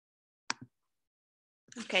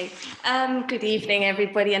Okay, good evening,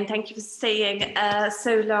 everybody, and thank you for staying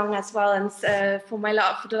so long as well, and for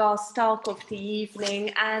the last talk of the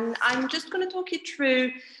evening. And I'm just going to talk you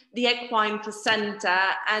through the equine placenta.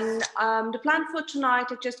 And the plan for tonight,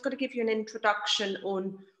 I just got to give you an introduction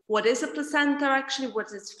on what is a placenta, actually, what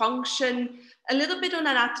is its function, a little bit on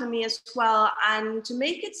anatomy as well, and to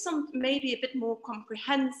make it maybe a bit more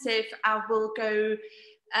comprehensive, I will go.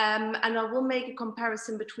 And I will make a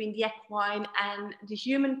comparison between the equine and the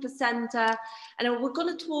human placenta. And we're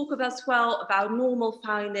going to talk as well about normal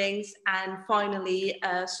findings and finally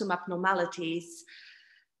some abnormalities.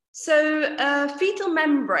 So fetal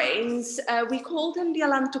membranes, we call them the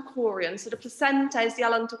allantochorion. So the placenta is the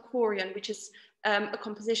allantochorion, which is a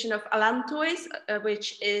composition of allantois,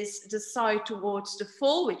 which is the side towards the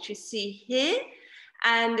fall, which you see here,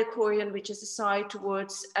 and the chorion, which is the side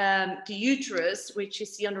towards the uterus, which you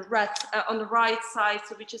see on the right side,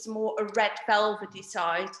 so which is more a red velvety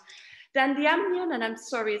side. Then the amnion, and I'm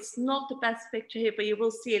sorry, it's not the best picture here, but you will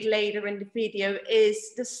see it later in the video,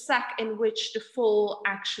 is the sac in which the fall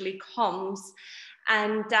actually comes.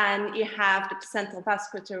 And then you have the placental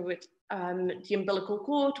vasculature with the umbilical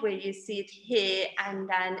cord, where you see it here, and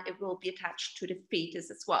then it will be attached to the fetus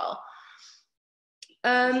as well.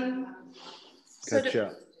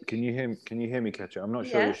 Kaatje, can you hear me, Kaatje? I'm not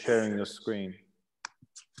sure you're sharing your screen.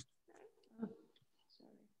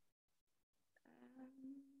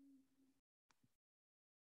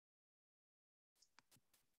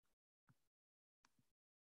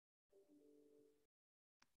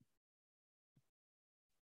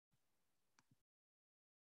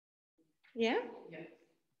 Yeah?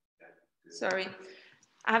 Sorry,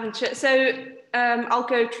 I haven't. So I'll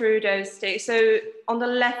go through those things. So on the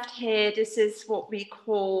left here, this is what we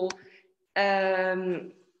call,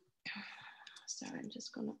 sorry, I'm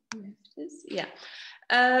just gonna move this. Yeah.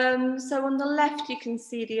 So on the left, you can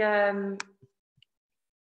see the,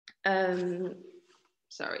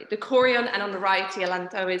 the chorion, and on the right, the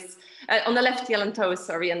allantois, on the left, the allantois,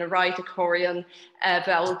 sorry, and the right, the chorion, but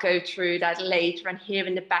I will go through that later. And here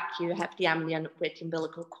in the back, you have the amnion with the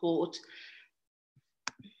umbilical cord.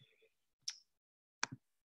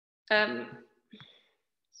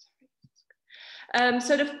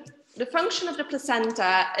 So the function of the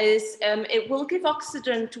placenta is it will give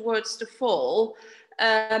oxygen towards the fall,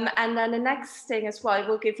 and then the next thing as well, it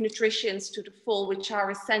will give nutrients to the fall, which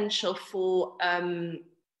are essential for the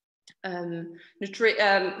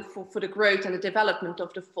growth and the development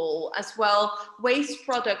of the fall. As well, waste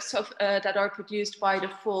products that are produced by the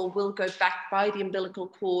fall will go back by the umbilical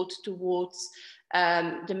cord towards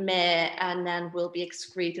the mare, and then will be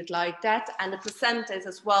excreted like that. And the placenta is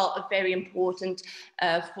as well a very important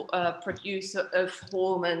producer of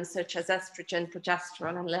hormones such as estrogen,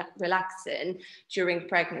 progesterone, and relaxin during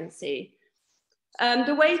pregnancy.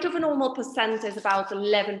 The weight of a normal placenta is about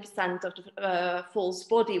 11% of the foal's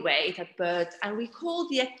body weight at birth, and we call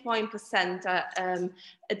the equine placenta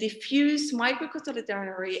a diffuse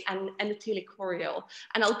microcotyledonary and endothelial.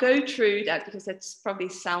 And I'll go through that because it probably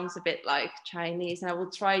sounds a bit like Chinese, and I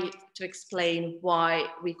will try to explain why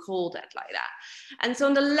we call that like that. And so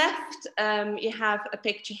on the left, you have a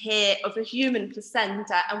picture here of a human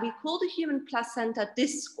placenta, and we call the human placenta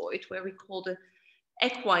discoid, where we call the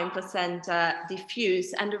equine placenta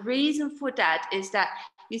diffuse. And the reason for that is that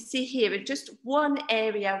you see here in just one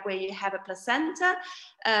area where you have a placenta,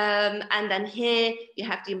 and then here you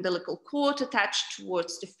have the umbilical cord attached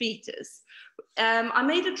towards the fetus. I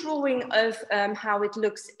made a drawing of how it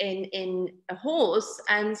looks in a horse,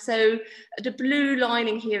 and so the blue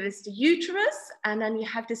lining here is the uterus, and then you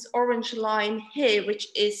have this orange line here, which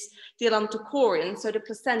is the allantochorion, so the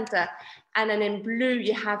placenta, and then in blue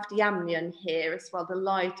you have the amnion here as well, the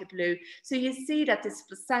lighter blue. So you see that this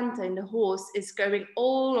placenta in the horse is going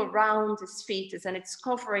all around this fetus, and it's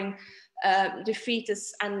covering the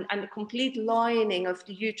fetus and the complete lining of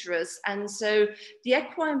the uterus. And so the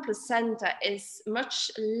equine placenta is much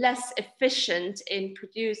less efficient in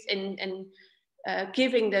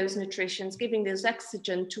giving those nutrients, giving those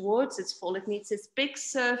oxygen towards its fall. It needs this big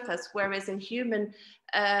surface, whereas in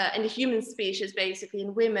the human species, basically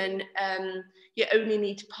in women, you only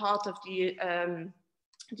need part of the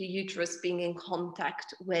uterus being in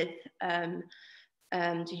contact with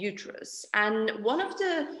the uterus. And one of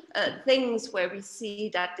the things where we see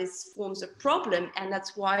that this forms a problem, and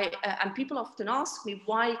that's why, and people often ask me,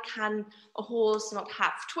 why can a horse not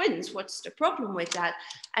have twins? What's the problem with that?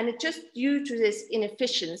 And it's just due to this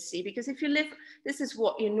inefficiency, because if you live, this is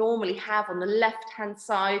what you normally have on the left-hand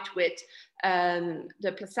side with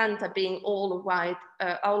the placenta being all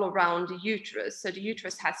around the uterus. So the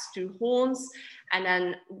uterus has 2 horns, and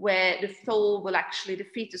then where the foal will actually, the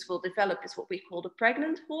fetus will develop is what we call the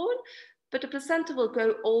pregnant horn, but the placenta will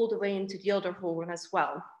go all the way into the other horn as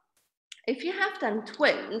well. If you have then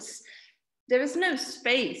twins, there is no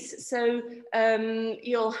space. So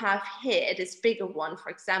you'll have here, this bigger one, for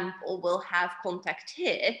example, will have contact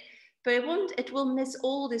here, but it will miss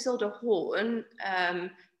all this other horn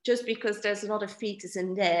just because there's another fetus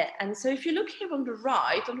in there. And so if you look here on the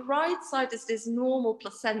right side is this normal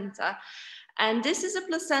placenta. And this is a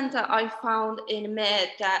placenta I found in Mare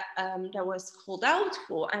that was called out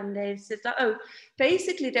for, and they said that, oh,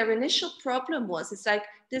 basically their initial problem was, it's like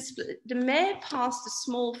this, the mare passed a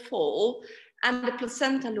small foal and the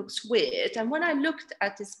placenta looks weird. And when I looked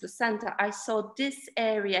at this placenta, I saw this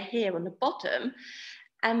area here on the bottom,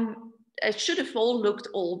 and it should have all looked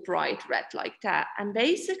all bright red like that. And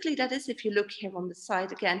basically that is, if you look here on the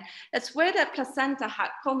side again, that's where that placenta had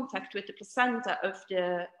contact with the placenta of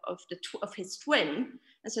his twin.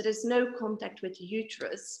 And so there's no contact with the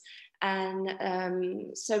uterus. And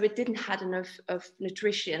so it didn't have enough of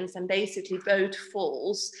nutrition, and basically both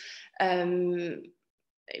foals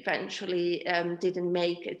eventually didn't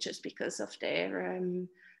make it just because of their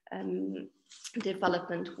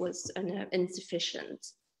development was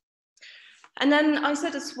insufficient. And then I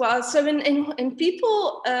said as well, so in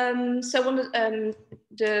people, so on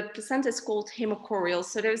the placenta is called hemochorial.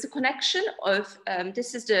 So there is a connection of,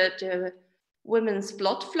 this is the women's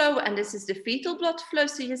blood flow, and this is the fetal blood flow.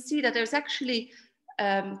 So you see that there's actually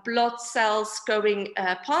blood cells going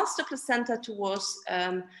past the placenta towards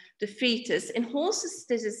the fetus. In horses,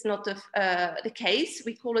 this is not the case.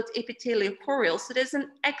 We call it epitheliochorial. So there's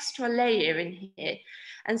an extra layer in here.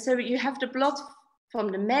 And so you have the blood from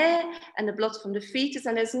the mare and the blood from the fetus,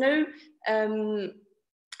 and there's no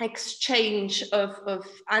exchange of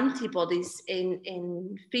antibodies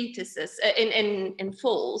in fetuses, in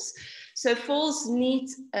foals. So foals need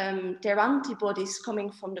their antibodies coming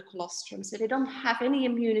from the colostrum, so they don't have any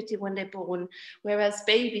immunity when they're born, whereas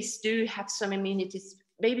babies do have some immunity.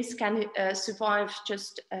 Babies can survive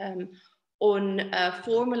just on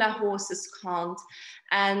formula, horses can't.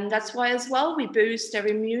 And that's why as well we boost their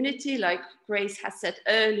immunity, like Grace has said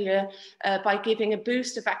earlier, by giving a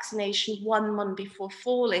booster vaccination 1 month before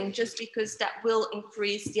foaling, just because that will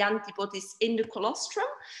increase the antibodies in the colostrum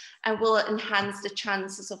and will enhance the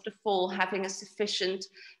chances of the foal having a sufficient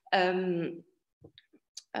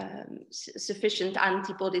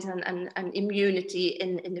antibodies and immunity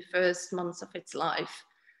in the first months of its life.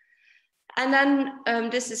 And then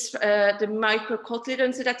this is the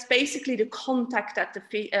microcotyledon. So that's basically the contact that the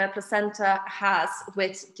placenta has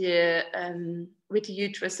with the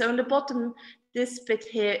uterus. So on the bottom, this bit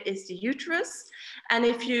here is the uterus. And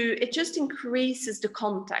it just increases the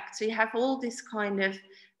contact. So you have all these kind of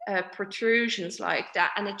protrusions like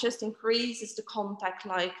that, and it just increases the contact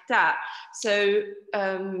like that. So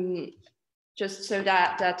just so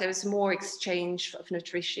that there's more exchange of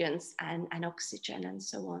nutrients and oxygen and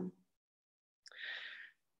so on.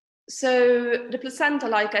 So the placenta,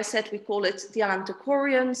 like I said, we call it the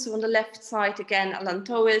allantochorion. So on the left side, again,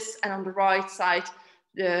 allantois, and on the right side,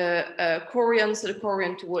 the chorion, so the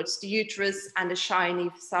chorion towards the uterus, and the shiny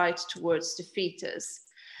side towards the fetus.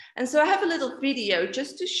 And so I have a little video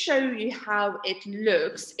just to show you how it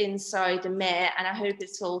looks inside the mare, and I hope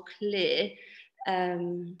it's all clear.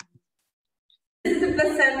 This is the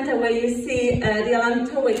placenta where you see the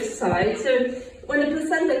allantoic side. So when the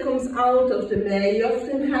placenta comes out of the mare, you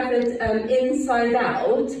often have it inside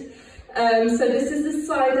out. So this is the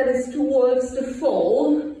side that is towards the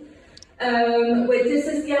foal. This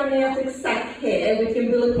is the amniotic sac here with the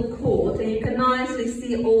umbilical cord, and you can nicely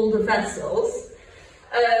see all the vessels.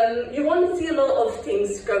 You won't see a lot of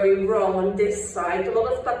things going wrong on this side. A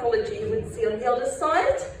lot of pathology you would see on the other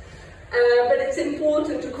side. But it's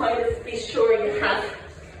important to kind of be sure you have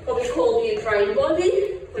what we call the uterine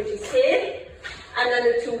body, which is here, and then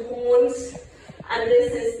the 2 horns, and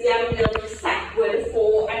this is the amniotic sac where the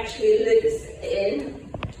foal actually lives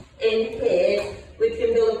in here with the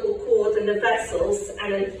umbilical cord and the vessels,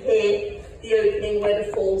 and then here the opening where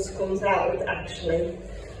the foal comes out actually.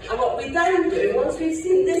 And what we then do, once we've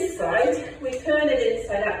seen this side, we turn it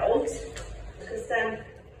inside out, because then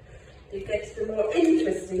it gets the more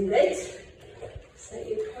interesting bit. So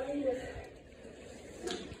you kind of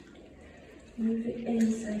move it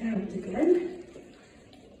inside out again.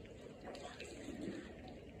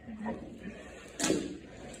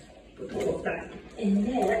 Put all of that in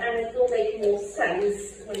there, and it will make more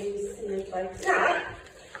sense when you see it like that.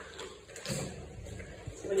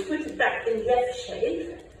 So we put it back in the F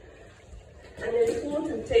shape. And the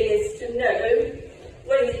important thing is to know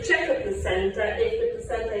when you check a placenta if the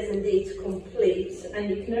placenta is indeed complete, and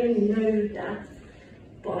you can only know that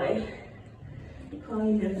by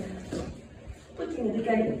kind of putting it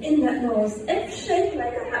again in that nice F shape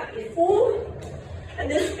like I had before. And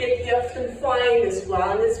this bit you often find as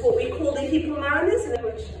well, and it's what we call the hypomanus,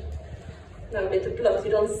 which now with the blood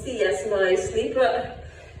you don't see as nicely, but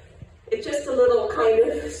it's just a little kind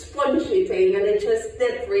of spongy thing, and it's just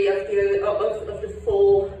debris of the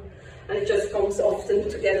fall, and it just comes often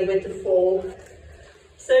together with the fall.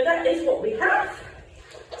 So that is what we have.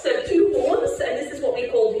 So 2 horns, and this is what we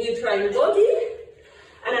call the uterine body,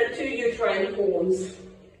 and then 2 uterine horns.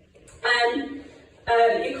 And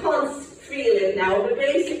you can't feel it now, but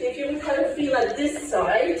basically if you would have a feel at this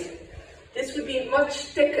side, this would be much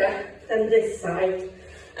thicker than this side.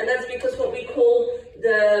 And that's because what we call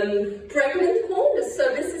the pregnant horn.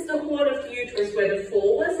 So this is the horn of the uterus where the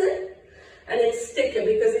fall was in, and it's thicker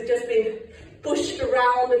because it's just been pushed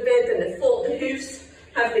around a bit, and the hoofs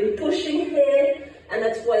have been pushing here, and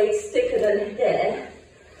that's why it's thicker than here.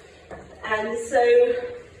 And so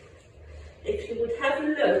if you would have a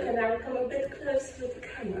look, and I'll come a bit closer with the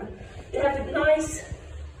camera, you have a nice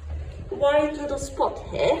white little spot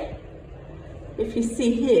here. If you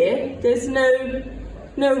see here, there's no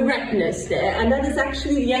redness there, and that is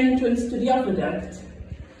actually the entrance to the oviduct.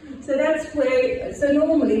 So that's where, so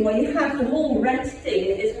normally when you have the whole red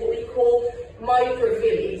thing is what we call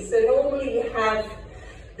microvilli. So normally you have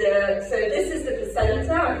so this is the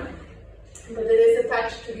placenta, but it is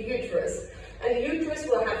attached to the uterus. And the uterus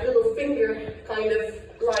will have little finger kind of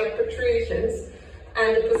like protrusions,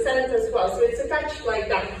 and the placenta as well. So it's attached like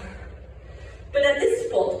that. But at this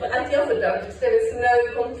spot, but at the oviduct, there is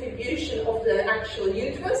no contribution of the actual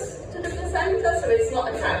uterus to the placenta, so it's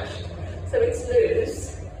not attached. So it's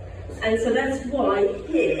loose. And so that's why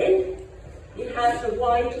here you have the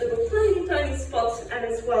white little tiny, tiny spots, and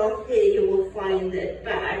as well here you will find it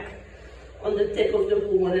back on the tip of the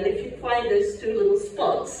horn. And if you find those 2 little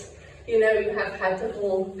spots, you know you have had the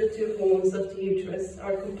 2 horns of the uterus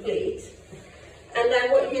are complete. And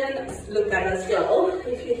then what you then look at as well,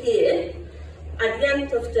 if you're here, at the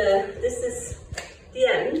end of this is the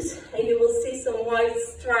end, and you will see some white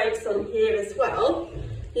stripes on here as well.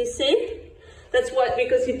 You see? That's why,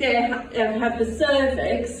 because you there have the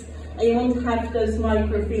cervix, and you won't have those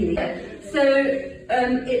microvilli. So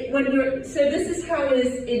so this is how it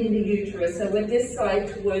is in the uterus. So with this side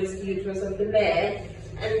towards the uterus of the mare,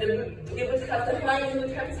 and you would have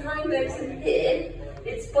its hind legs in here,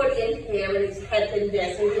 its body in here, and its head in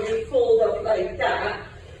there. So it will fold up like that.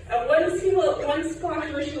 And once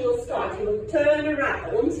parturition will start, he will turn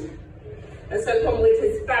around, and so come with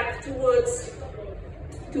his back towards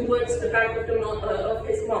the back of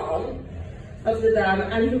his mom, of the dam,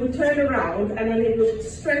 and he will turn around, and then he will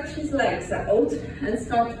stretch his legs out and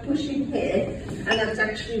start pushing here, and that's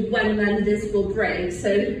actually when then this will break. So,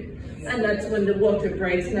 and that's when the water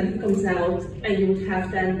breaks, and then it comes out, and you would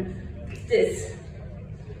have then this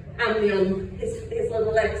amnion, his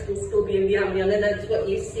little legs will still be in the amnion, and that's what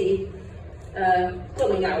you see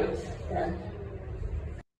coming out then.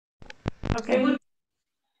 Okay.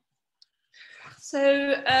 So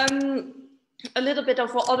a little bit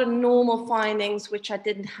of other normal findings which I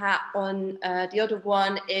didn't have on the other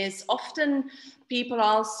one is often people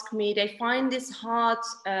ask me, they find this hard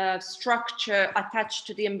structure attached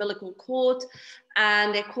to the umbilical cord,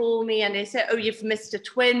 and they call me and they say, oh, you've missed a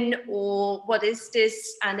twin, or what is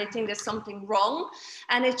this? And they think there's something wrong.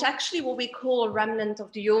 And it's actually what we call a remnant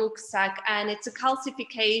of the yolk sac, and it's a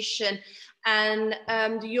calcification. And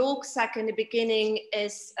the yolk sac in the beginning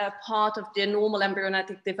is a part of the normal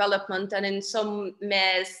embryonic development, and in some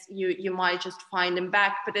mares you might just find them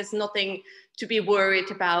back, but there's nothing to be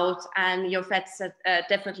worried about, and your vets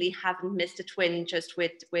definitely haven't missed a twin just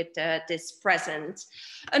with this present.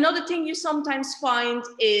 Another thing you sometimes find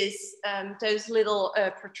is those little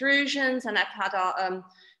protrusions, and I've had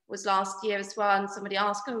was last year as well, and somebody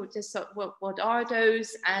asked, oh, what are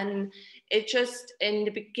those? And it just in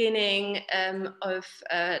the beginning of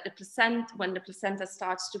the placenta, when the placenta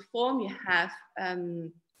starts to form, you have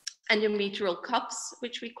endometrial cups,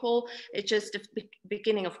 which we call. It's just the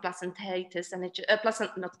beginning of placentitis, and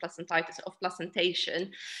not placentitis, of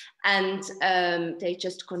placentation, and they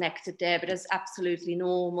just connected there, but it's absolutely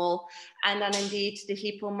normal. And then indeed the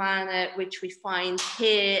hypomana, which we find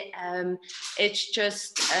here, it's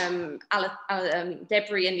just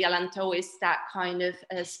debris in the allantois that kind of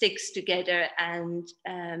sticks together and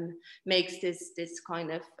makes this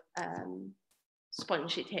kind of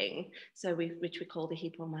spongy thing, so which we call the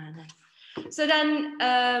hypomana. So then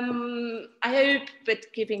I hope with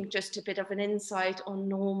giving just a bit of an insight on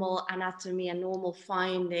normal anatomy and normal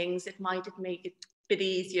findings, it might make it a bit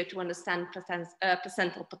easier to understand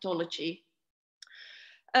placental pathology.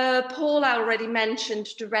 Paul already mentioned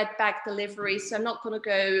the red bag delivery, so I'm not going to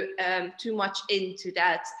go too much into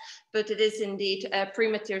that, but it is indeed a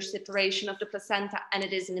premature separation of the placenta and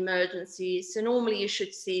it is an emergency. So normally you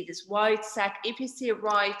should see this white sac. If you see a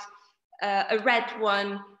red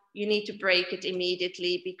one, you need to break it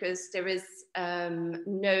immediately because there is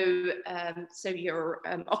so your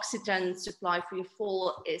oxygen supply for your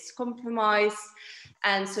foal is compromised,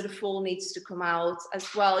 and so the foal needs to come out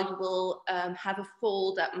as well. You will have a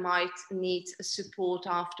foal that might need support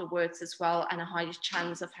afterwards as well, and a higher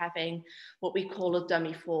chance of having what we call a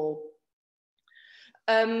dummy foal.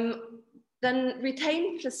 Then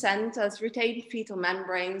retained placentas, retained fetal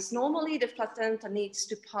membranes. Normally the placenta needs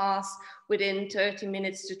to pass within 30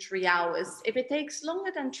 minutes to 3 hours. If it takes longer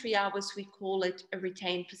than 3 hours, we call it a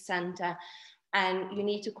retained placenta, and you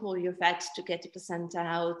need to call your vet to get the placenta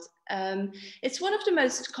out. It's one of the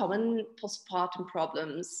most common postpartum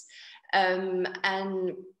problems,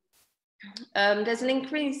 there's an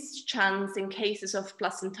increased chance in cases of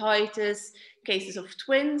placentitis, cases of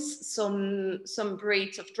twins. Some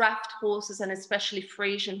breeds of draft horses and especially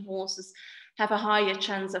Frisian horses have a higher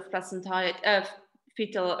chance of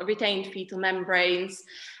retained fetal membranes,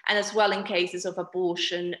 and as well in cases of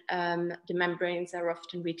abortion, the membranes are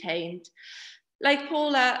often retained. Like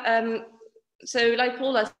Paula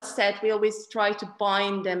said, we always try to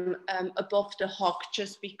bind them above the hock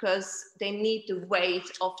just because they need the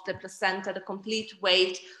weight of the placenta, the complete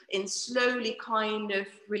weight, in slowly kind of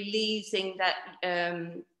releasing that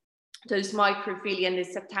those microvilli and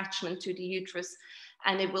this attachment to the uterus,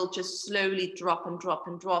 and it will just slowly drop and drop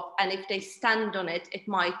and drop. And if they stand on it, it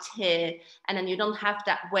might tear, and then you don't have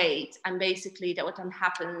that weight. And basically what then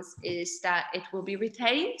happens is that it will be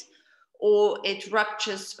retained, or it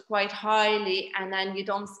ruptures quite highly, and then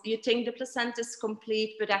you think the placenta is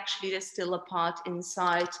complete, but actually there's still a part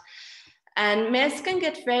inside. And mares can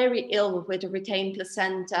get very ill with a retained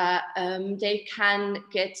placenta. They can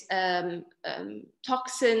get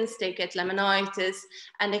toxins, they get laminitis,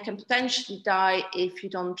 and they can potentially die if you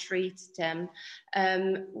don't treat them.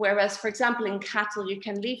 Whereas, for example, in cattle, you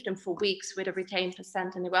can leave them for weeks with a retained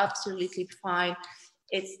placenta and they will absolutely be fine.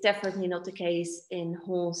 It's definitely not the case in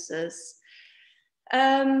horses.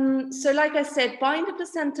 So like I said, bind the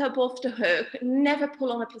placenta above the hook, never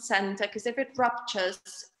pull on a placenta, because if it ruptures,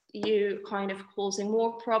 you kind of causing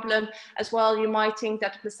more problem as well. You might think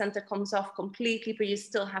that the placenta comes off completely, but you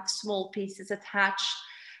still have small pieces attached.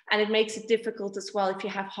 And it makes it difficult as well if you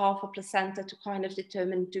have half a placenta to kind of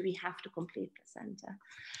determine, do we have the complete placenta?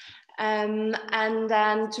 And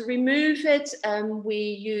then to remove it, we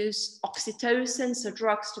use oxytocin, so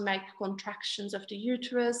drugs to make contractions of the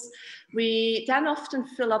uterus. We then often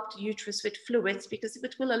fill up the uterus with fluids because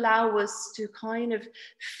it will allow us to kind of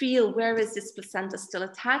feel where is this placenta still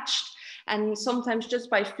attached. And sometimes just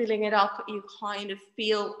by filling it up, you kind of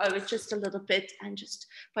feel, oh, it's just a little bit, and just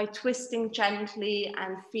by twisting gently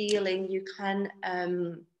and feeling, you can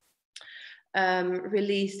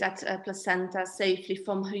release that placenta safely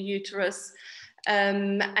from her uterus.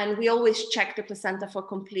 And we always check the placenta for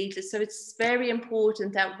completeness. So it's very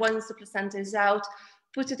important that once the placenta is out,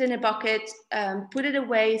 put it in a bucket, put it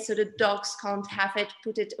away so the dogs can't have it,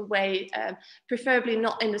 put it away, preferably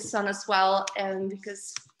not in the sun as well,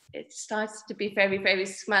 because it starts to be very, very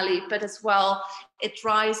smelly, but as well, it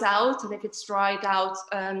dries out. And if it's dried out,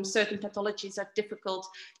 certain pathologies are difficult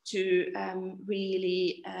to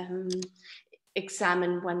really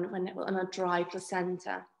examine when on a dry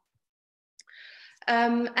placenta.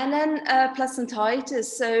 And then placentitis.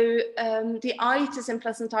 So the itis in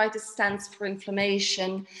placentitis stands for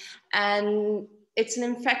inflammation, and it's an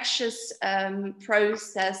infectious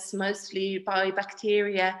process, mostly by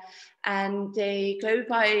bacteria, and they go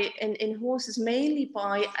by, in horses, mainly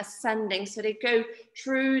by ascending. So they go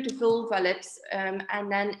through the vulva lips and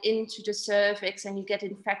then into the cervix, and you get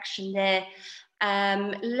infection there.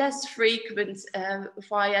 Less frequent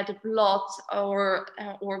via the blood or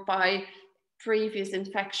by previous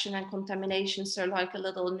infection and contamination, so like a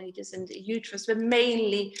little nidus in the uterus, but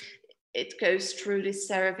mainly it goes through the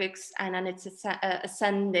cervix and then it's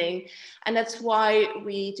ascending. And that's why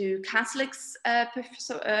we do Catholics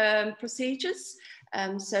procedures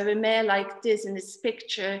So a mare like this in this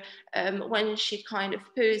picture, when she kind of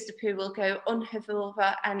poos, the poo will go on her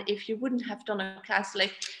vulva, and if you wouldn't have done a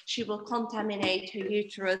Catholic, she will contaminate her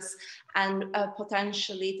uterus, and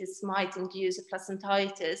potentially this might induce a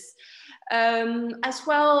placentitis. As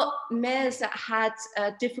well, mares that had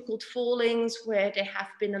difficult fallings, where there have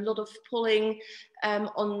been a lot of pulling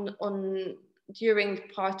during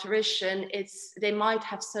parturition, they might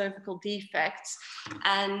have cervical defects,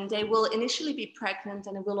 and they will initially be pregnant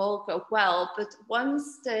and it will all go well. But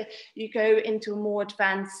once you go into a more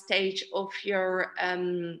advanced stage of your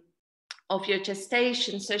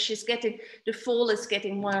gestation, so the fall is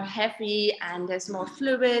getting more heavy and there's more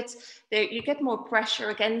fluid, you get more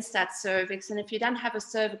pressure against that cervix, and if you then have a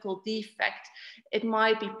cervical defect, it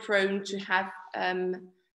might be prone to have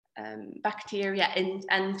bacteria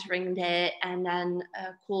entering there and then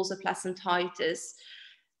cause a placentitis.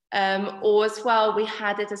 Or as well, we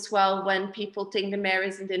had it as well when people think the mare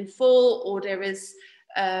isn't in full, or there is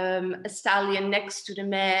a stallion next to the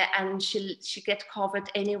mare and she get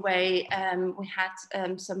covered anyway. We had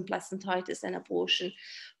some placentitis and abortion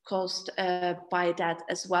caused by that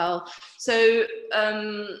as well. So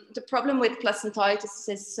the problem with placentitis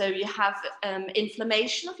is, so you have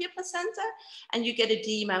inflammation of your placenta and you get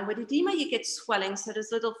edema. With edema you get swelling, so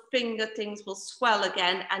those little finger things will swell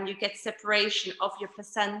again and you get separation of your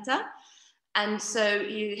placenta. And so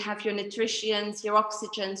you have your nutrients, your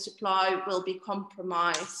oxygen supply will be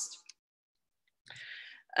compromised.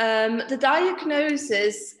 The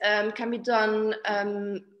diagnosis can be done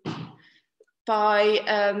by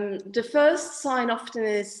the first sign often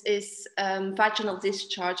is vaginal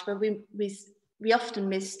discharge, but we often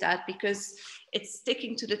miss that because it's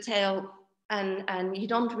sticking to the tail and you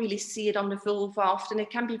don't really see it on the vulva often. It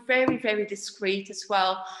can be very, very discreet as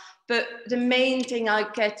well. But the main thing I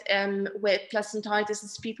get with placentitis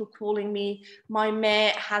is people calling me, my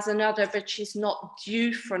mare has another, but she's not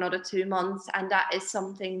due for another 2 months. And that is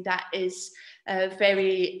something that is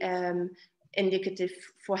very indicative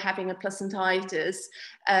for having a placentitis.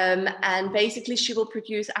 And basically she will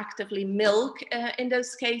produce actively milk in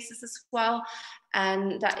those cases as well.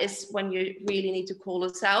 And that is when you really need to call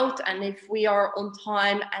us out. And if we are on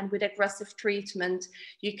time and with aggressive treatment,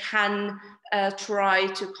 you can try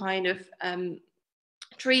to kind of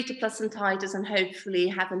treat the placentitis and hopefully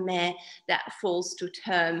have a mare that falls to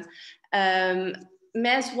term.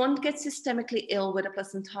 Mares won't get systemically ill with a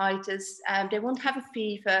placentitis. They won't have a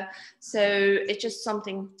fever. So it's just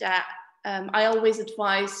something that I always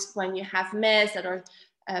advise when you have mares that are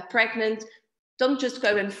pregnant. Don't just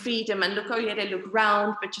go and feed them and look, oh yeah, they look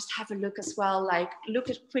round, but just have a look as well. Like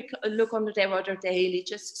quick look under their udder daily,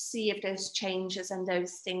 just see if there's changes, and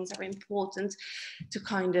those things are important to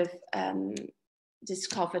kind of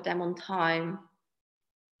discover them on time.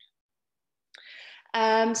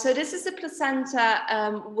 So this is the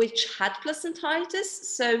placenta which had placentitis.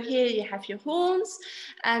 So here you have your horns,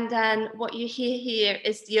 and then what you hear here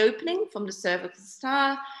is the opening from the cervical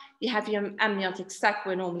star. You have your amniotic sac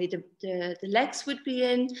where normally the legs would be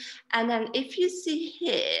in. And then if you see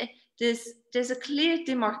here, there's a clear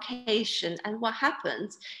demarcation. And what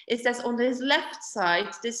happens is that on this left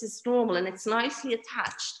side, this is normal and it's nicely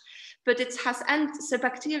attached. But so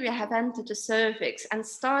bacteria have entered the cervix and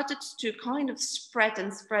started to kind of spread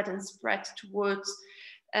and spread and spread towards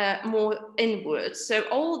more inwards. So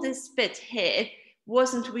all this bit here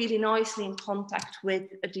wasn't really nicely in contact with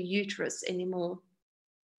the uterus anymore.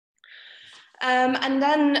 And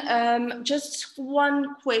then just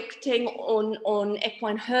one quick thing on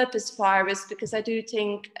equine herpes virus, because I do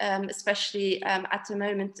think, especially at the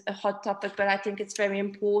moment, a hot topic, but I think it's very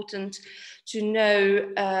important to know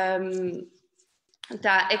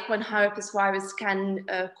that equine herpes virus can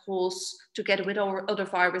cause, together with other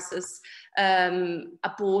viruses,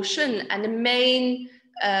 abortion. And the main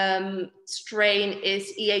strain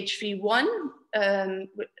is EHV1,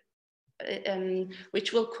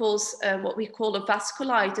 which will cause what we call a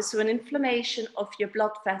vasculitis, so an inflammation of your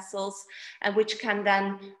blood vessels, and which can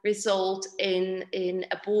then result in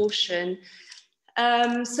abortion.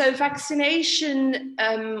 So vaccination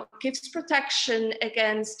gives protection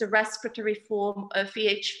against the respiratory form of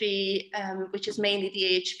EHV, which is mainly the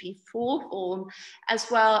EHV4 form,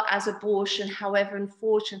 as well as abortion. However,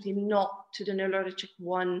 unfortunately, not to the neurologic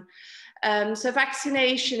one. So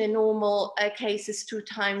vaccination in normal cases 2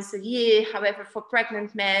 times a year. However, for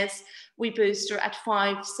pregnant mares, we booster at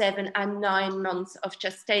 5, 7 and 9 months of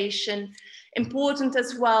gestation. Important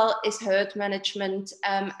as well is herd management,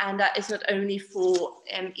 and that is not only for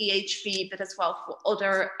EHV, but as well for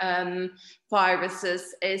other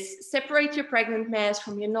viruses, is separate your pregnant mares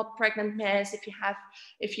from your not pregnant mares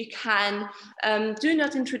if you can. Do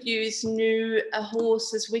not introduce new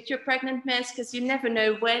horses with your pregnant mares, because you never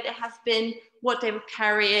know where they have been, what they were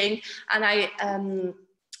carrying, and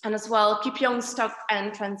as well, keep young stock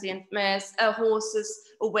and transient mares, horses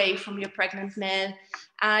away from your pregnant mare.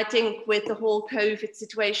 I think with the whole COVID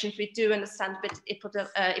situation, we do understand a bit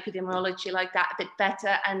epidemiology like that a bit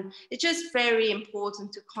better. And it's just very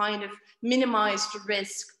important to kind of minimize the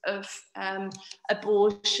risk of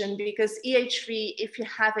abortion, because EHV, if you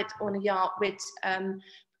have it on a yard with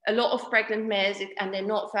a lot of pregnant mares and they're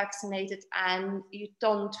not vaccinated, and you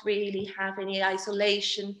don't really have any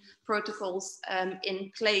isolation protocols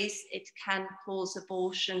in place, it can cause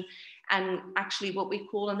abortion, and actually what we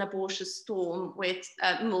call an abortion storm, with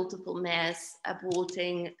multiple mares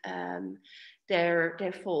aborting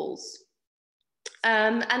their foals.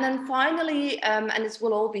 And then finally, and this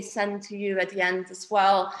will all be sent to you at the end as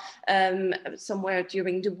well, somewhere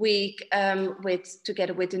during the week,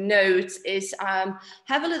 together with the notes, is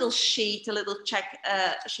have a little sheet, a little check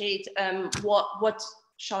sheet. What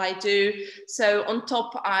shall I do? So on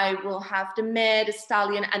top, I will have the mare, the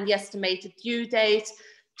stallion, and the estimated due date.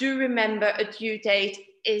 Do remember, a due date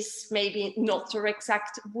is maybe not the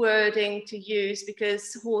exact wording to use,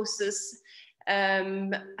 because horses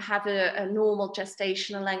have a normal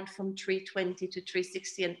gestational length from 320 to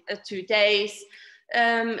 360 and 2 days.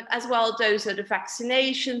 As well, those are the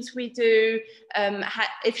vaccinations we do.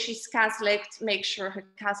 If she's Catholic, make sure her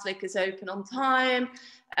Catholic is open on time.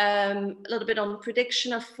 A little bit on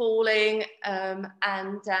prediction of falling,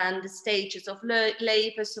 and then the stages of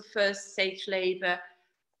labor. So first stage labor,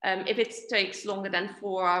 if it takes longer than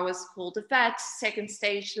 4 hours, call the vet. Second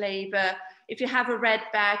stage labor, if you have a red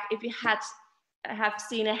bag, if you have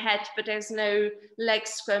seen a head but there's no leg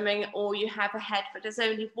swimming, or you have a head but there's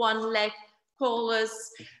only one leg, call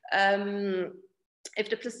us. If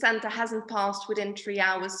the placenta hasn't passed within 3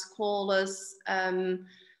 hours, call us.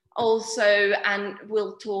 Also, and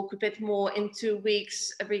we'll talk a bit more in 2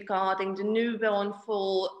 weeks regarding the newborn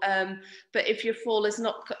fall, but if your fall is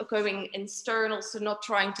not going external, so not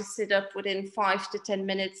trying to sit up within 5 to 10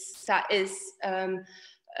 minutes, that is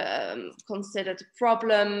considered a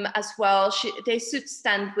problem as well. They should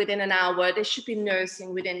stand within an hour. They should be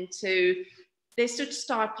nursing within 2. They should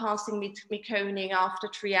start passing meconing after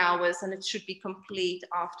 3 hours, and it should be complete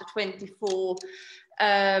after 24.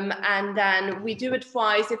 And then we do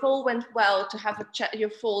advise, if all went well, to have your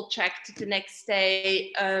fall checked the next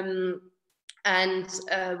day.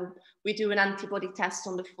 We do an antibody test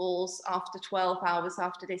on the falls after 12 hours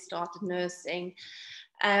after they started nursing.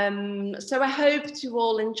 So I hope you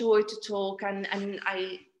all enjoyed the talk, and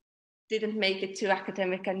I didn't make it too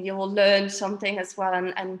academic, and you all learned something as well.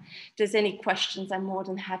 And if there's any questions, I'm more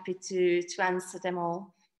than happy to answer them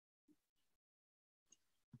all.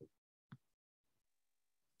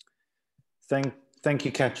 Thank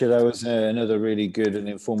you, Kaatje. That was another really good and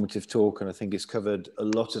informative talk, and I think it's covered a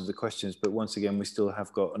lot of the questions, but once again, we still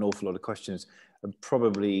have got an awful lot of questions, and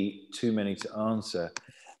probably too many to answer.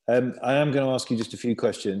 I am going to ask you just a few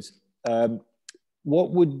questions.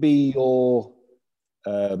 What would be your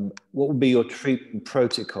treatment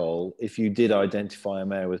protocol if you did identify a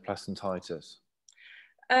mare with placentitis?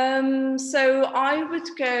 So I would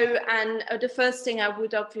go, and the first thing I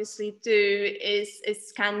would obviously do is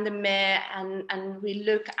scan the mare, and we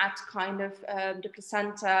look at kind of the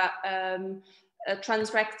placenta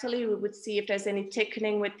transrectally. We would see if there's any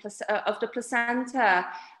thickening of the placenta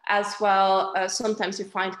as well. Sometimes you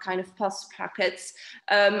find kind of pus packets.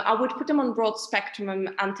 I would put them on broad spectrum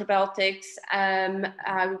antibiotics.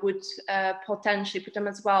 I would potentially put them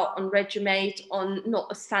as well on Regimate, on not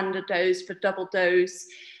a standard dose, but double dose,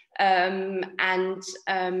 and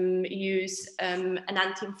use an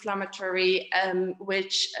anti-inflammatory,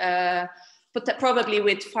 which but probably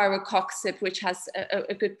with thyrocoxib, which has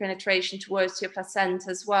a good penetration towards your placenta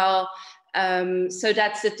as well. So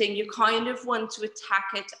that's the thing, you kind of want to attack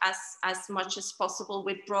it as much as possible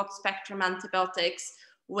with broad spectrum antibiotics,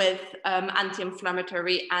 with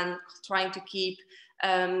anti-inflammatory, and trying to keep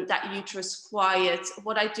that uterus quiet.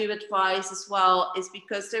 What I do advise as well is,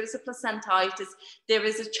 because there is a placentitis, there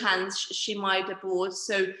is a chance she might abort.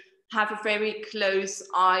 So have a very close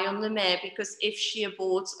eye on the mare, because if she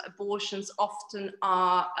aborts, abortions often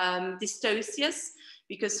are dystocious,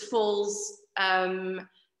 because foals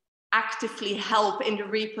actively help in the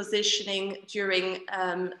repositioning during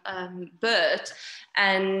birth,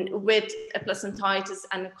 and with a placentitis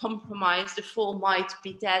and a compromise, the foal might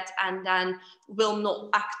be dead and then will not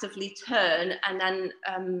actively turn, and then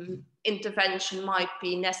intervention might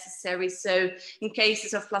be necessary. So in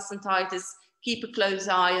cases of placentitis, keep a close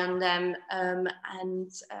eye on them, and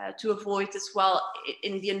to avoid as well,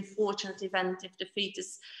 in the unfortunate event if the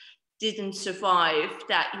fetus didn't survive,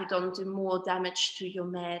 that you don't do more damage to your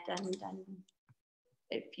mare than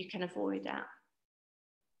if you can avoid that.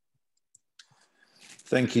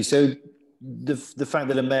 Thank you. So the fact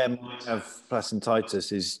that a mare might have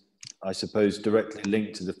placentitis is, I suppose, directly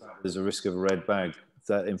linked to the fact that there's a risk of a red bag,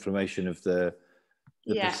 that inflammation of the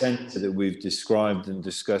placenta that we've described and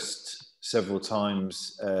discussed several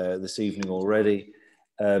times this evening already.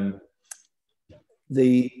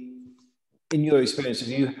 In your experience, have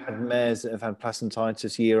you had mares that have had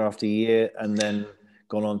placentitis year after year and then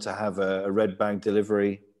gone on to have a red bag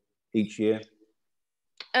delivery each year?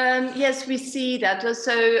 Yes, we see that.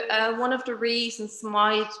 So one of the reasons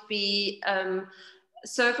might be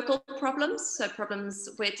cervical problems, so problems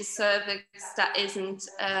with the cervix that isn't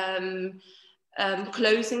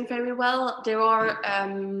closing very well. There are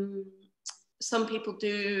some people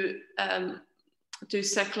do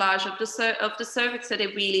cerclage of the cervix, so they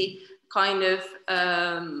really kind of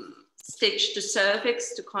stitch the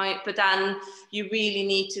cervix to but then you really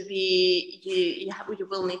need to be, you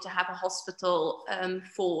will need to have a hospital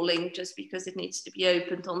foaling, just because it needs to be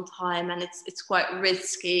opened on time, and it's quite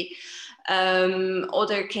risky.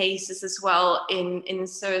 Other cases as well, in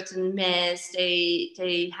certain mares,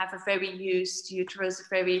 they have a very used uterus,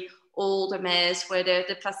 very older mares where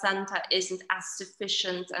the placenta isn't as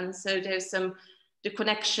sufficient, and so there's the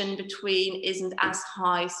connection between isn't as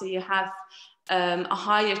high, so you have a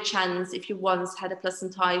higher chance, if you once had a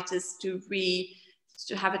placentitis,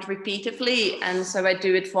 to have it repeatedly. And so I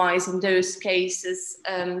do advise in those cases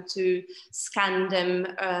to scan them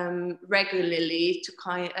regularly, to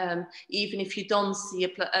even if you don't see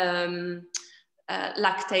a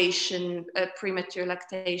lactation, premature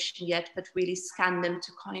lactation yet, but really scan them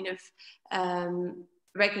to kind of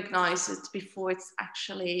recognize it before it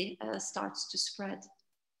actually starts to spread.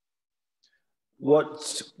 What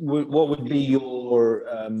would be your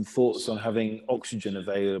thoughts on having oxygen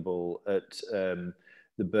available at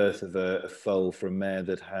the birth of a foal for a mare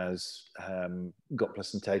that has got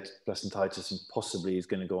placentitis and possibly is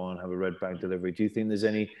going to go on and have a red bag delivery? Do you think there's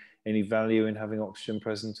any value in having oxygen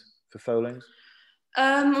present for foalings?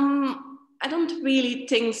 I don't really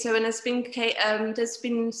think so, and there's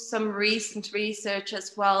been some recent research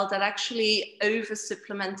as well that actually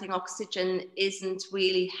over-supplementing oxygen isn't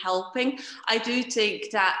really helping. I do think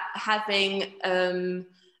that having an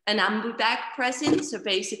ambu bag present, so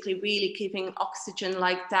basically really keeping oxygen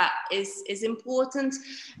like that, is important,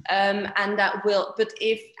 and that will. But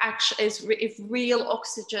if real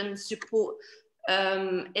oxygen support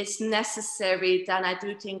is necessary, then I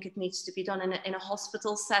do think it needs to be done in a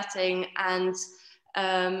hospital setting, and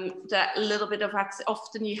that little bit of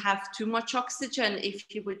often you have too much oxygen if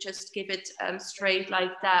you would just give it straight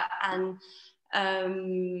like that. And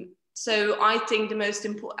so I think the most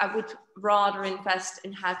important, I would rather invest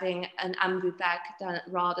in having an ambu bag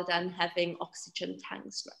rather than having oxygen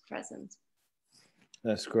tanks present.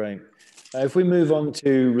 That's great. If we move on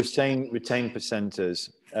to retained placentas,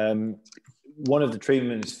 one of the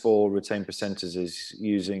treatments for retained placentas is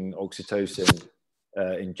using oxytocin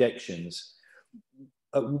injections.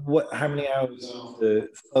 How many hours after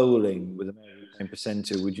foaling with a retained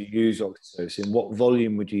placenta would you use oxytocin? What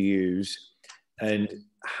volume would you use? And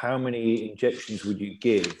how many injections would you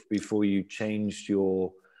give before you changed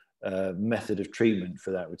your method of treatment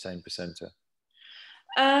for that retained placenta?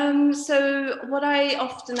 So what I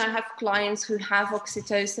have clients who have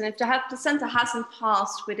oxytocin. If the placenta hasn't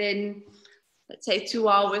passed within, let's say, 2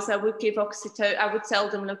 hours, I would give oxytocin. I would tell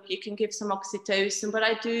them, look, you can give some oxytocin, but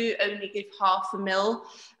I do only give 0.5 ml.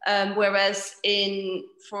 Whereas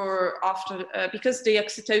because the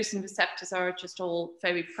oxytocin receptors are just all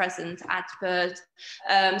very present at birth,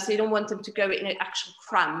 so you don't want them to go in an actual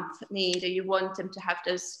cramp neither. You want them to have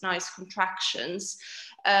those nice contractions.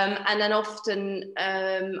 And then often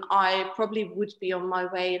I probably would be on my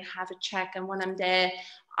way and have a check, and when I'm there,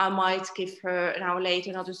 I might give her an hour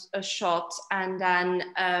later a shot, and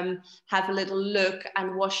then have a little look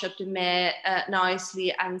and wash up the mare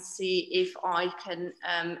nicely and see if I can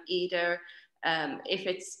if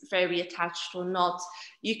it's very attached or not.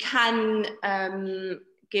 You can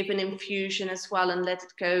give an infusion as well and let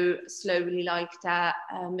it go slowly like that.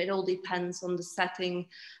 It all depends on the setting,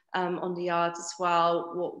 on the yard as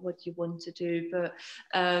well, what you want to do. But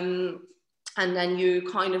and then you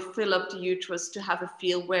kind of fill up the uterus to have a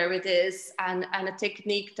feel where it is. And a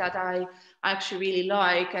technique that I actually really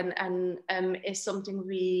like and is something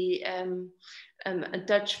we a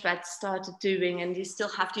Dutch vet started doing, and you still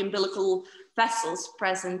have the umbilical vessels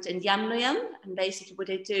present in the amnion, and basically what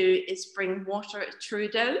they do is bring water through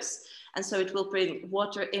those, and so it will bring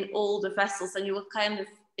water in all the vessels, and you will kind of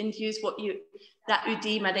induce that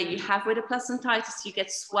edema that you have with a placentitis. You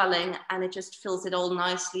get swelling and it just fills it all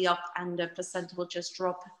nicely up, and the placenta will just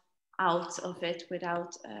drop out of it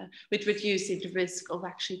without with reducing the risk of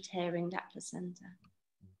actually tearing that placenta.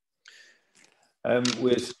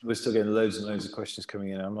 We're still getting loads and loads of questions coming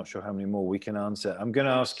in. I'm not sure how many more we can answer. I'm going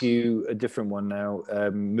to ask you a different one now,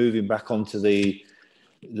 moving back onto the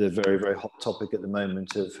very, very hot topic at the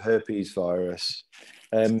moment of herpes virus.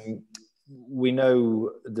 We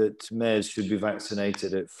know that mares should be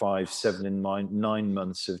vaccinated at 5, 7 and 9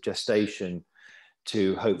 months of gestation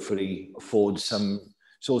to hopefully afford some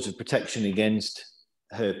sort of protection against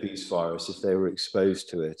herpes virus if they were exposed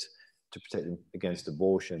to it, to protect them against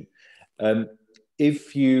abortion.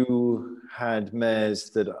 If you had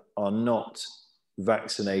mares that are not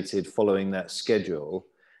vaccinated following that schedule,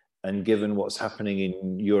 and given what's happening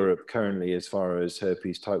in Europe currently as far as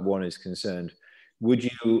herpes type 1 is concerned, would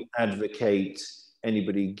you advocate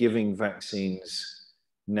anybody giving vaccines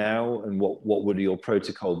now, and what would your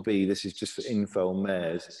protocol be? This is just for infant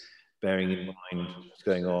mares, bearing in mind what's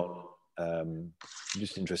going on. I'm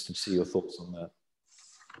just interested to see your thoughts on that.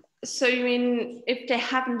 So you mean if they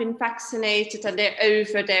haven't been vaccinated and they're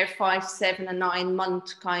over their 5, 7 and 9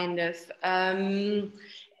 month kind of,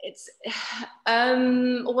 it's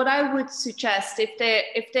what I would suggest, if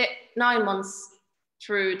they're 9 months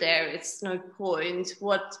through there, it's no point.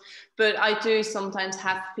 But I do sometimes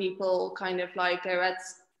have people kind of like they're at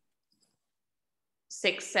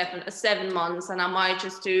 7 months, and I might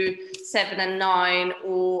just do 7 and 9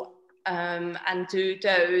 or and do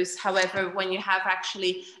those. However, when you have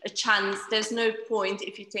actually a chance, there's no point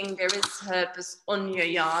if you think there is herpes on your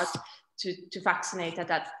yard to vaccinate at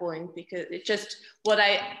that point, because it's just what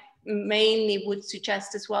I mainly would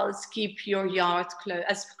suggest as well is keep your yard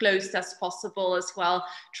as closed as possible as well.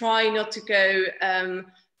 Try not to go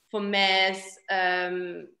for mares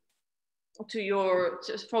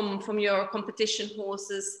from your competition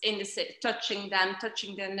horses in the touching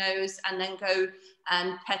their nose, and then go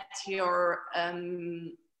and pet your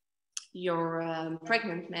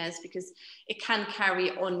pregnant mares, because it can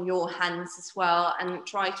carry on your hands as well. And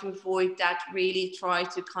try to avoid that. Really try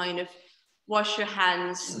to kind of wash your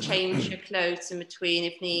hands, change your clothes in between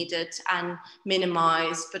if needed, and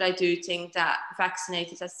minimize. But I do think that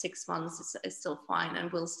vaccinated at 6 months is still fine,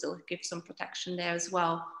 and will still give some protection there as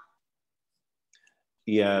well.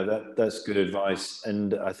 Yeah, that's good advice.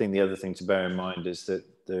 And I think the other thing to bear in mind is that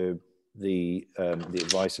the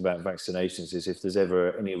advice about vaccinations is if there's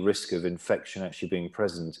ever any risk of infection actually being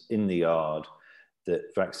present in the yard,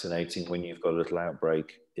 that vaccinating when you've got a little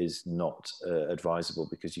outbreak is not advisable,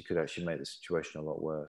 because you could actually make the situation a lot worse.